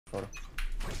For.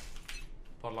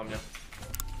 Podle mě.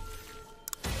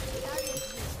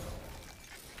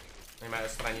 Nejme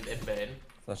odstranit i bin.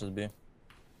 Flash is B.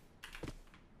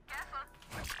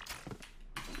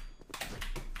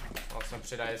 Vlastně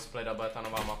přidají split a bude ta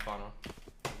nová mapa, no.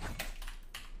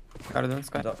 Garden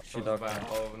sky. She dog.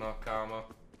 Hovno, kámo.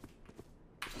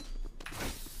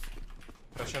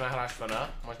 Proč nehráš VN?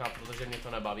 Možná protože mě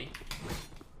to nebaví.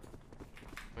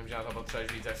 Vím, že na to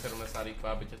potřebuješ víc jak 70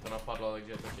 IQ, aby tě to napadlo,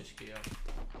 takže je to těžký, jo.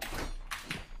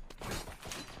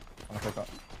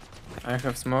 I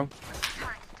have smoke.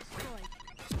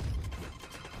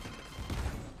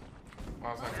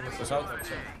 Mám se myslím,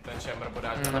 že ten chamber bude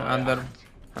ať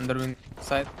Under wing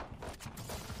side.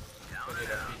 Chodí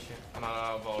do píči. A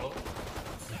na volu.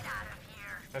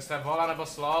 Jste vola nebo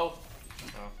slow?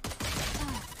 No.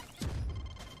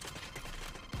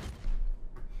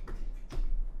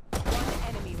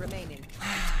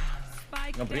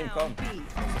 No, Brim, come.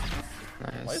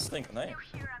 Nice. Why is think? Nee.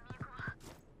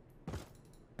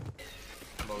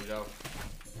 Bohužel.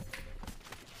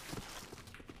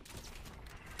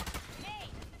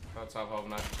 Docela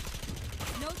hovne.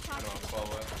 Ano,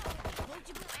 slowuje.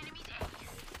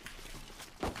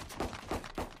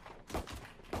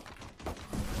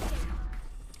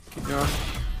 Keep going.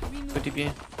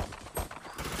 50p.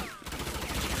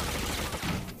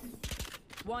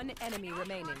 One enemy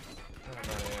remaining.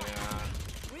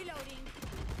 Reloading.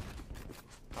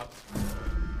 Up.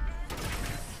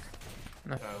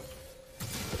 No. No.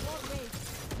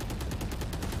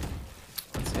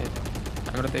 That's it.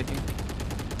 I'm rotating.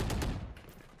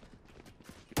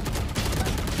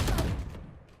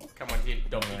 Kamo, jdi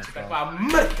do píči, taková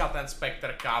mrtka ten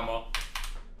Spectre, kámo.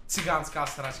 Cigánská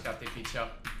sračka, ty pičo.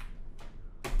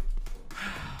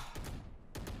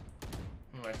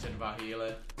 No, ještě 2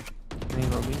 healy.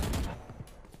 Main lobby.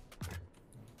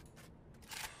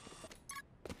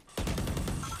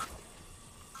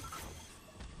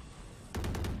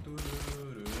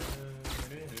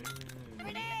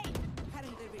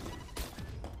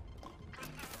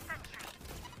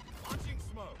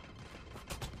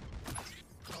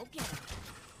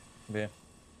 B.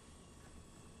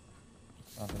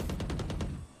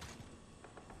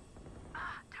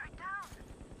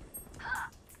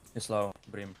 Je slow,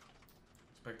 Brim.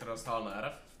 Spectre dostal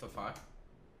nerv, to fakt.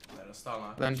 Nedostal,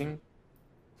 ne? Planting.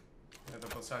 Je to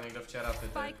potřeba někdo včera, ty.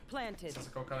 Jsem se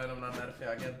koukal jenom na nerfy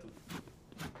agentů.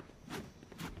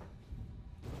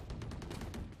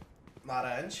 Na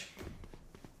range.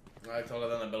 No jak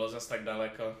tohle nebylo zas tak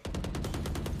daleko.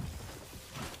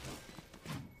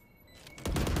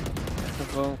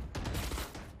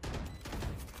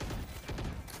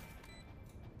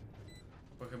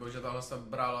 Pochybuji, že tohle se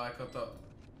bralo jako to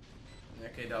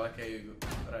nějaký daleký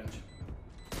range.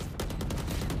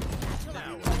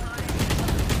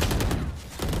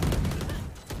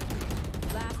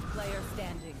 Last player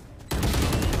standing.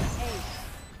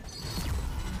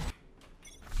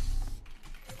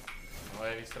 No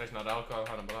je výstraž na dálku,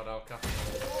 ale nebyla dálka.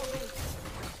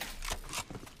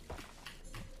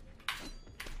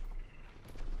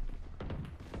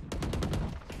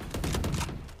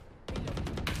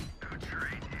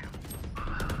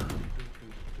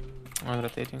 I'm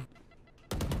rotating.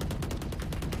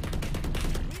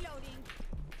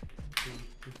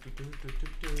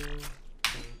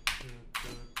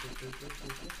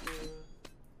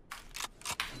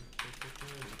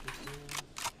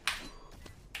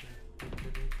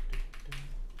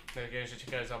 Takže že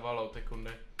čekají za valou ty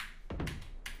kundy.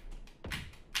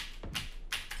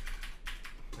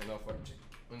 Jenom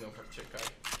fakt čekají.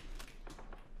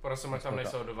 Prosím, ať tam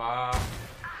nejsou 2.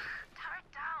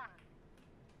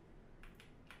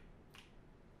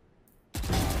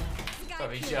 To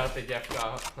víš, já ty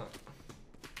děvka.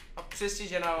 A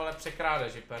přestižená, ale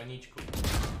překrádeš i perníčku.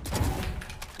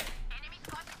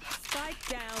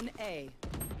 Spike down A.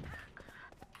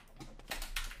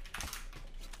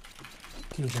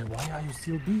 Killjoy, why are you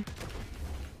still B?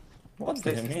 What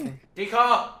do you mean?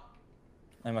 Ticho!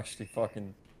 I'm actually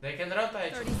fucking... They can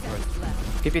rotate. 30 seconds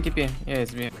left. TP. Yeah,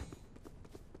 it's me.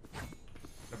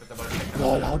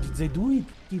 Lol, how did they do it?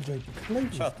 Killjoy, explain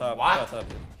this. Shut up, What? shut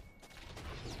up.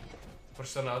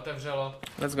 Proč to neotevřelo?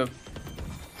 Let's go.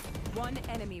 One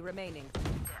enemy remaining.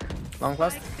 Long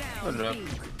last. Spike Good down job.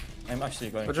 B. I'm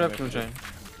actually going Good to job, make Killjoy.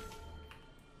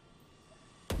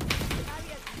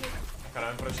 Já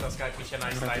nevím, proč ta Sky píše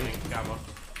nice timing, kámo.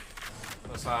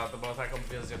 To bylo tak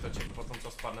obvěz, že to ček potom,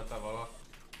 co spadne ta vola.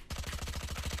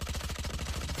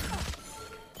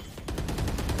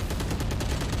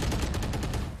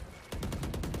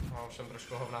 No, už jsem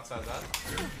trošku hovna CZ.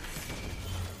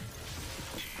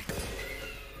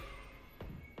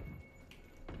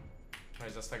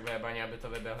 Máš zase tak vyjebaní, aby to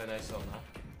vyběhli, nejsou, ne?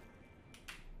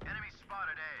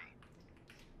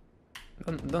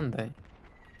 Don't die.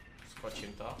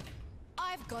 Skočím to.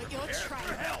 I've got your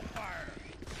trail.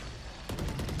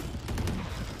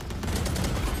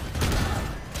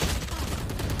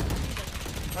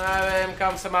 Nevím,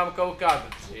 kam se mám koukat.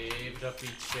 Dřív do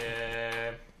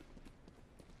píče.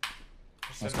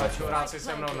 Už se dva čuráci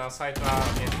se mnou na site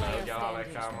a nic neudělali,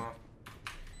 kámo.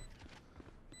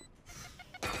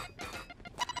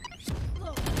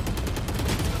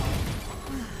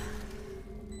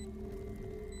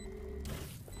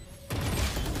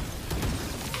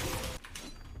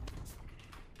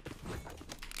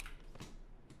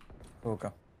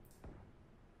 Hookah.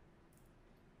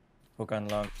 Hookah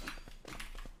and long.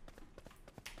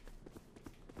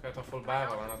 Je to full bave,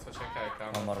 ale na co čekají, One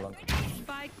kámo? more long.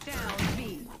 Spike down B.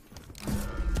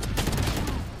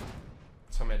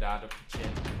 Co mi dá do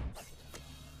piče?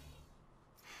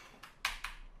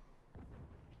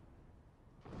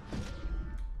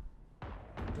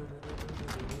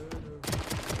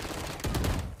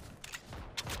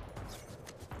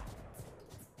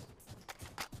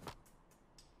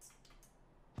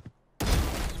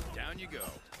 Down you go.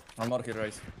 One more here,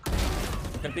 race.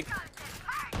 You can pick.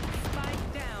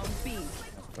 Spike down B.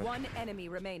 One enemy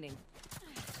remaining.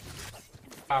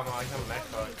 Kámo, až tam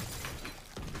nechoď.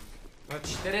 No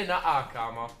 4 na A,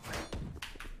 kámo.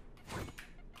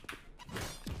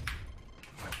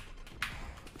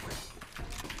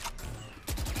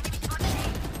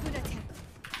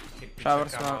 Ty piče, Shower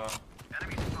kámo.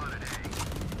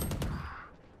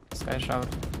 Sky shower.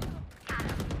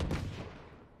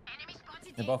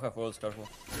 They both have walls, careful.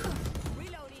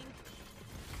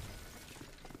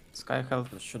 Sky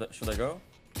health. Should I go?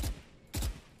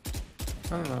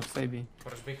 No, stay B.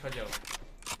 Proč bych chodil?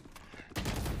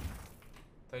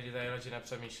 Tady lidi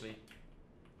nepřemýšlí.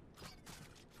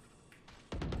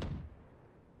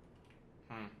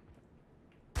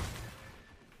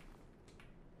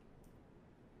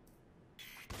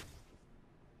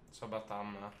 Třeba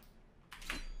tam, ne?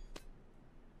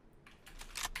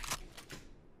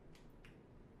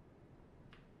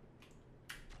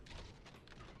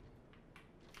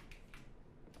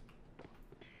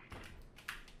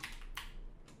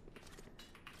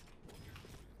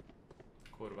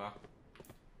 Kurva.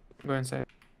 Go inside.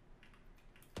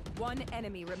 One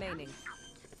enemy remaining.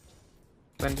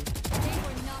 Bindu. They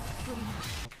were not good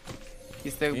enough.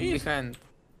 He's still Jeez. behind.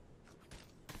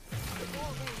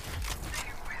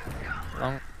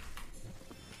 Long.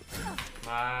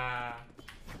 Má.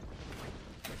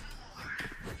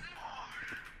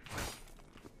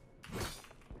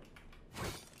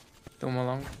 Two more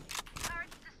long.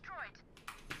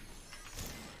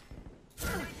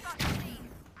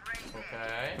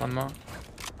 Okay. One more.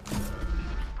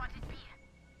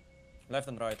 Left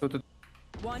and right. Two.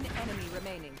 One enemy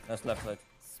remaining. That's left side.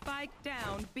 Spike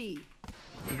down B.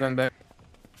 He's going back.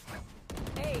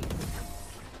 A.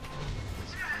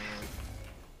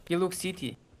 He looks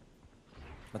city.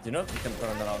 But you know, you can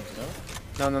turn around,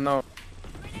 you know? No.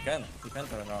 You can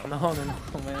turn around. No,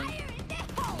 man.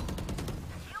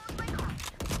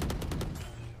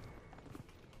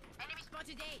 Enemy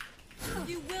spotted A.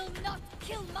 You will not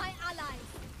kill my allies.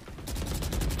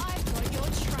 I've got your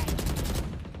trail.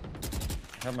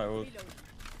 I have my ult.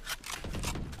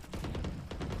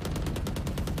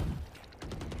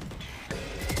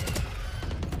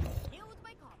 Healed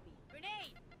my copy.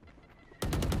 Grenade.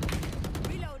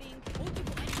 Reloading.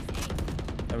 Multiple enemies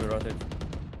A. I will rotate.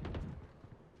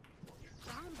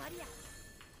 Bomb buddy out.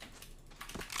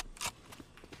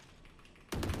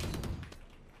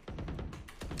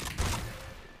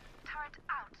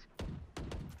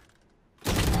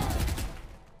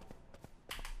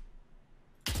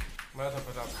 Bude to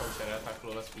pořád zkoušet, ne? Tak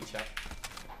lule spíče.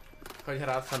 Choď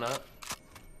hrát fana.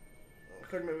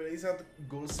 Choďme vylízat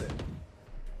gulsy.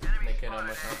 Niky nám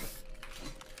možná.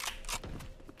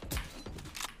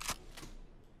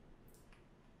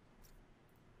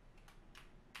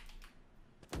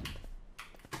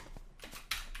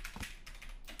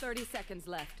 Thirty seconds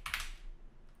left.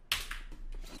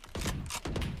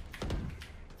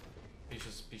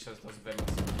 Píše to zbyl.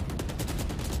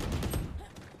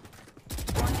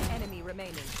 One enemy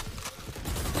remaining.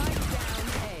 Spike down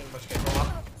A. Počkej,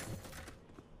 pola.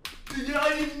 Ty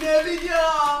ani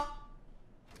neviděla!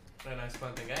 To je nice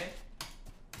planting, eh?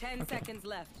 10 seconds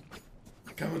left.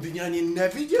 Kámo, ty mě ani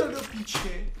neviděl do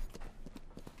píči.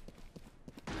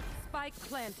 Spike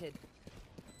planted.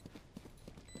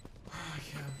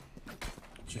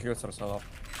 She heals herself.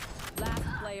 Last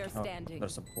player Oh, standing.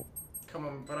 there's a pool. Come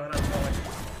on, prohrát tohle.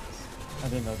 I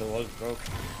didn't know the wall broke.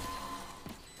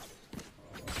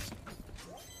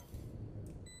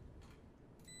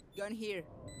 Gun here.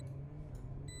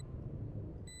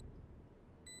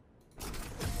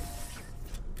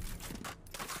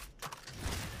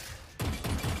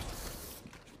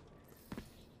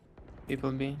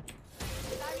 People B.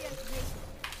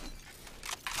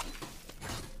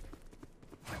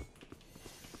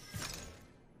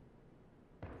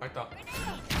 Pojď to.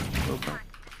 Open.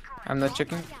 I'm not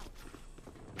checking.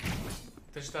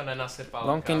 Ty jsi to nenasypal.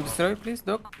 Long, can you kámo. destroy, please,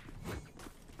 dog?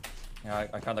 Yeah,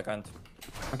 I can't.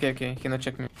 Okay, okay, he not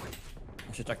check me.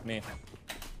 You should check me.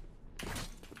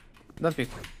 Don't pick.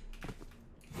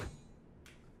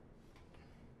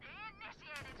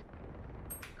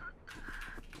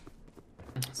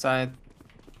 Side.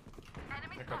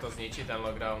 Jako to zničí ten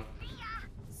lockdown.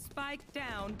 Spike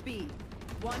down B.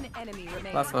 One enemy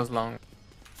remaining. Last was long.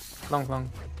 Long,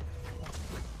 long.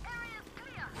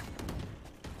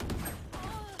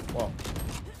 Whoa.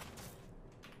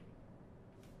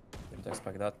 Didn't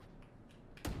expect that.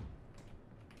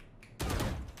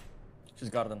 She's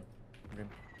garden. Grim.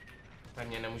 Ten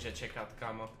mě nemůže čekat,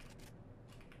 kámo.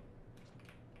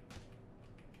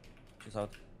 She's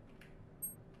out.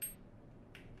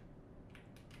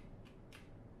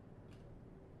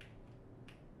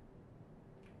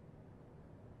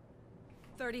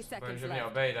 Thirty seconds Vím, že mě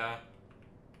left. obejde.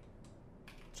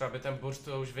 Třeba by ten burst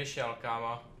už vyšel,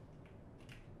 kámo.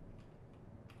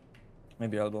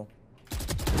 Maybe elbow.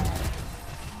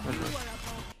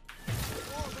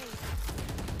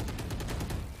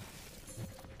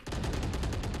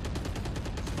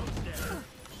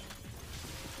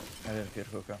 I didn't fear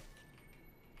hookah.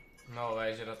 No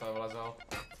way, že do toho vlezl.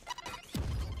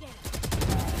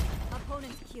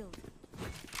 Opponent killed.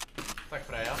 Tak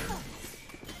Freja.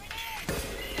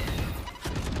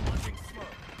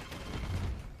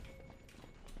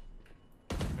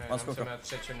 Okay, musíme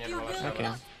třeču mě You dole. will Okay.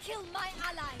 not kill my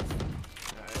allies.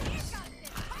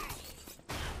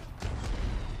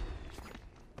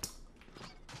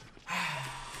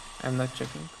 I'm not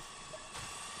checking.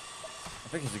 I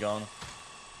think he's gone.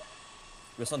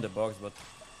 He was on the box, but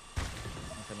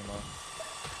not anymore.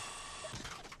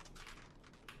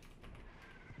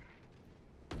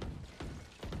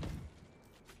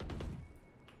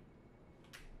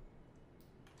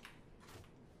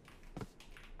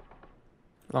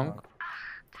 Long.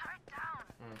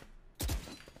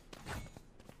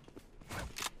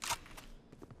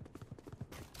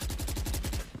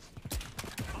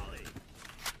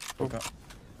 Hookah.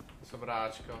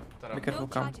 Sobráčko. Teda. Be careful, No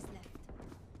come. charges left.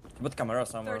 He put camera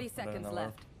somewhere. 30 I don't seconds know where.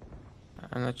 left.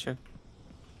 I'm not check.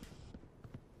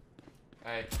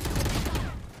 Hej.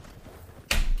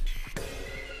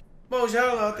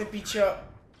 Bohužel, no, ty píčo.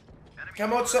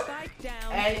 Kámo, co? Spike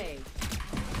down Hey.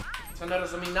 A. Co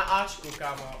nerozumí na Ačku,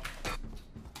 kámo.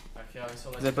 Tak jo,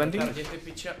 jsou Is that blending? letí ty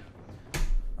píčo. I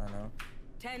know.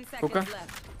 10 seconds Hookah.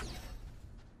 left.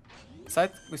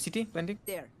 Side, with CT, landing.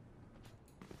 There.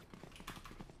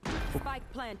 Spike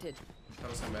planted.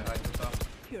 Tady jsem vyhraj to.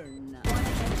 You're not. One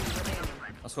enemy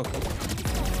remaining. Let's go.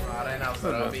 Arena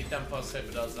zdravý ten posyp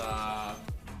do za...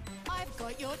 I've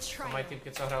got your To mají trail.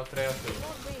 týmky, co hrajou Triotu.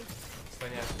 Won't wait.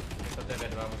 Stejně, je to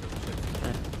 9-2, můžu pustit.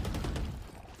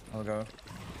 I'll go.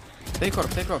 Take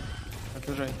orb, take orb.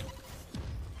 Отужай.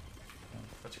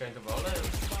 Počkej, to bylo ne?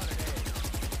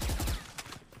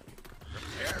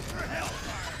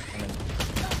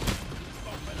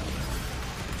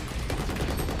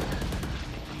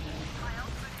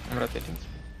 I'm rotating.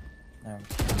 Yeah,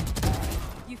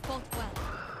 You fought well.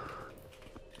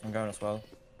 I'm going as well.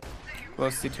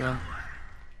 Close CT one.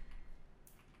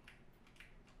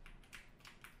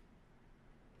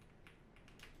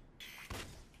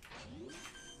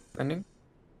 Landing?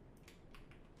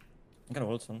 I'm gonna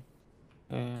ult soon.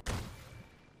 Yeah.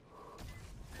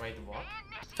 Wait, what?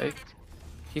 Take.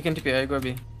 He can TP, I go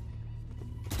B.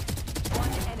 One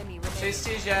enemy remaining.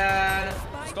 Přistižen!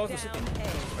 Spike go to down city.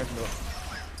 A. Right in the door.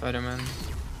 Sorry, man.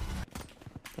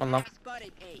 One lamp.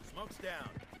 Spotted A. Smoke's down.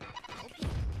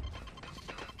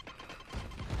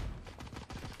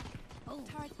 Oh.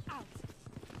 Turret out.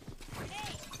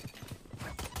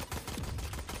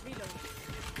 Reload.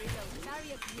 Reload.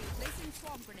 Chariot here. Placing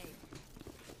swamp grenade.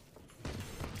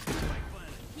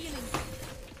 Healing.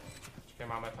 Počkej,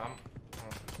 máme tam. No,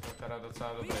 to je teda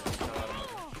docela dobrý, docela armor.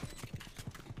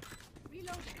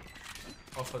 Reload.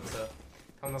 OFC.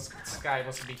 Tam na Sky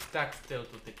musí být tak v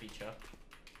tiltu, ty píčo.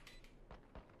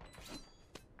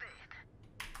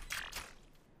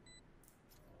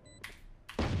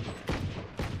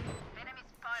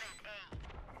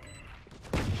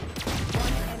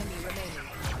 One enemy remaining.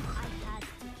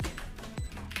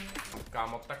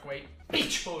 Kámo, takovej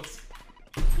pičpus.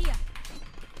 Here.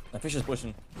 The fish is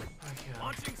pushing. Ach jo.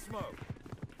 Launching smoke.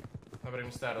 Dobrý,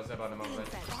 musíte rozjebat, nemám teď.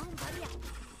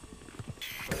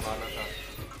 To zvládnete.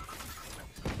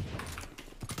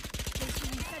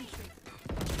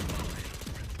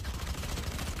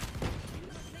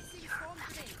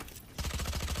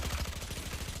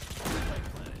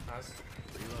 Nice.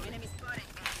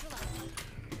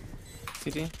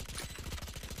 City.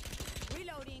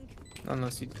 Reloading.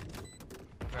 No, city.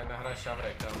 Tady nahraje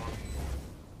šavrek, kámo.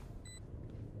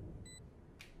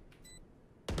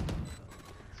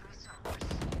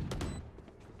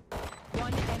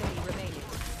 One enemy remaining.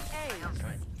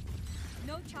 A.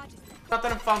 No charges. Na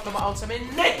ten Phantom a on se mi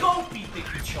nekoupí, ty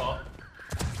pičo!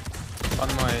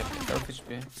 One more health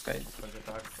HP. Sky. Takže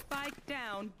tak. Spike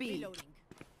down B. Reloading.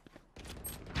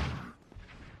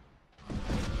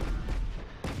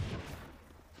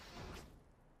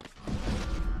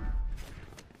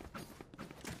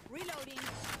 Reloading.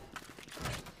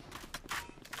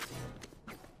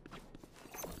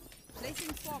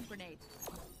 Placing swarm grenade.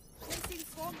 Placing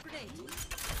swarm grenade.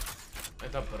 My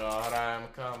to prohrajem,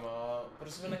 kámo.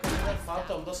 Proč mi nechápu ten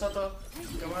Phantom? To se to...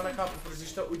 Kámo, já nechápu, proč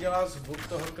když to udělá zvuk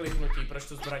toho kliknutí, proč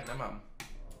tu zbraň nemám?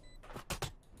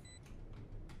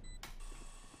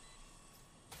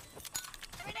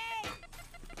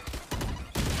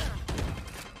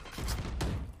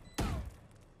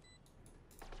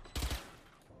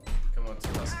 Kámo, co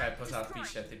ta Sky pořád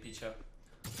píše, ty pičo.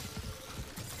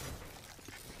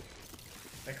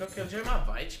 Jako Killjoy má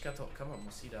vajíčka, to kamo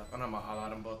musí dát. Ona má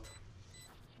alarm bot.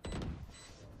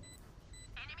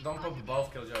 Don't pop both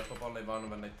Killjoy, pop only one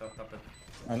when they tap it.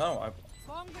 I know,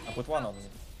 Swarm I grenade. put one of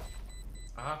them.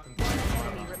 Aha, ten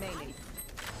Enemy remaining.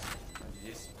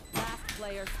 Jeez. Last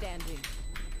player standing.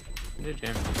 GG.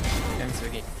 Game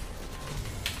Swiggy.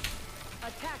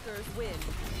 Attackers win.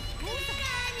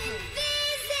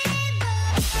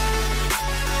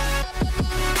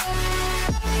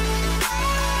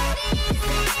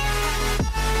 Invisible.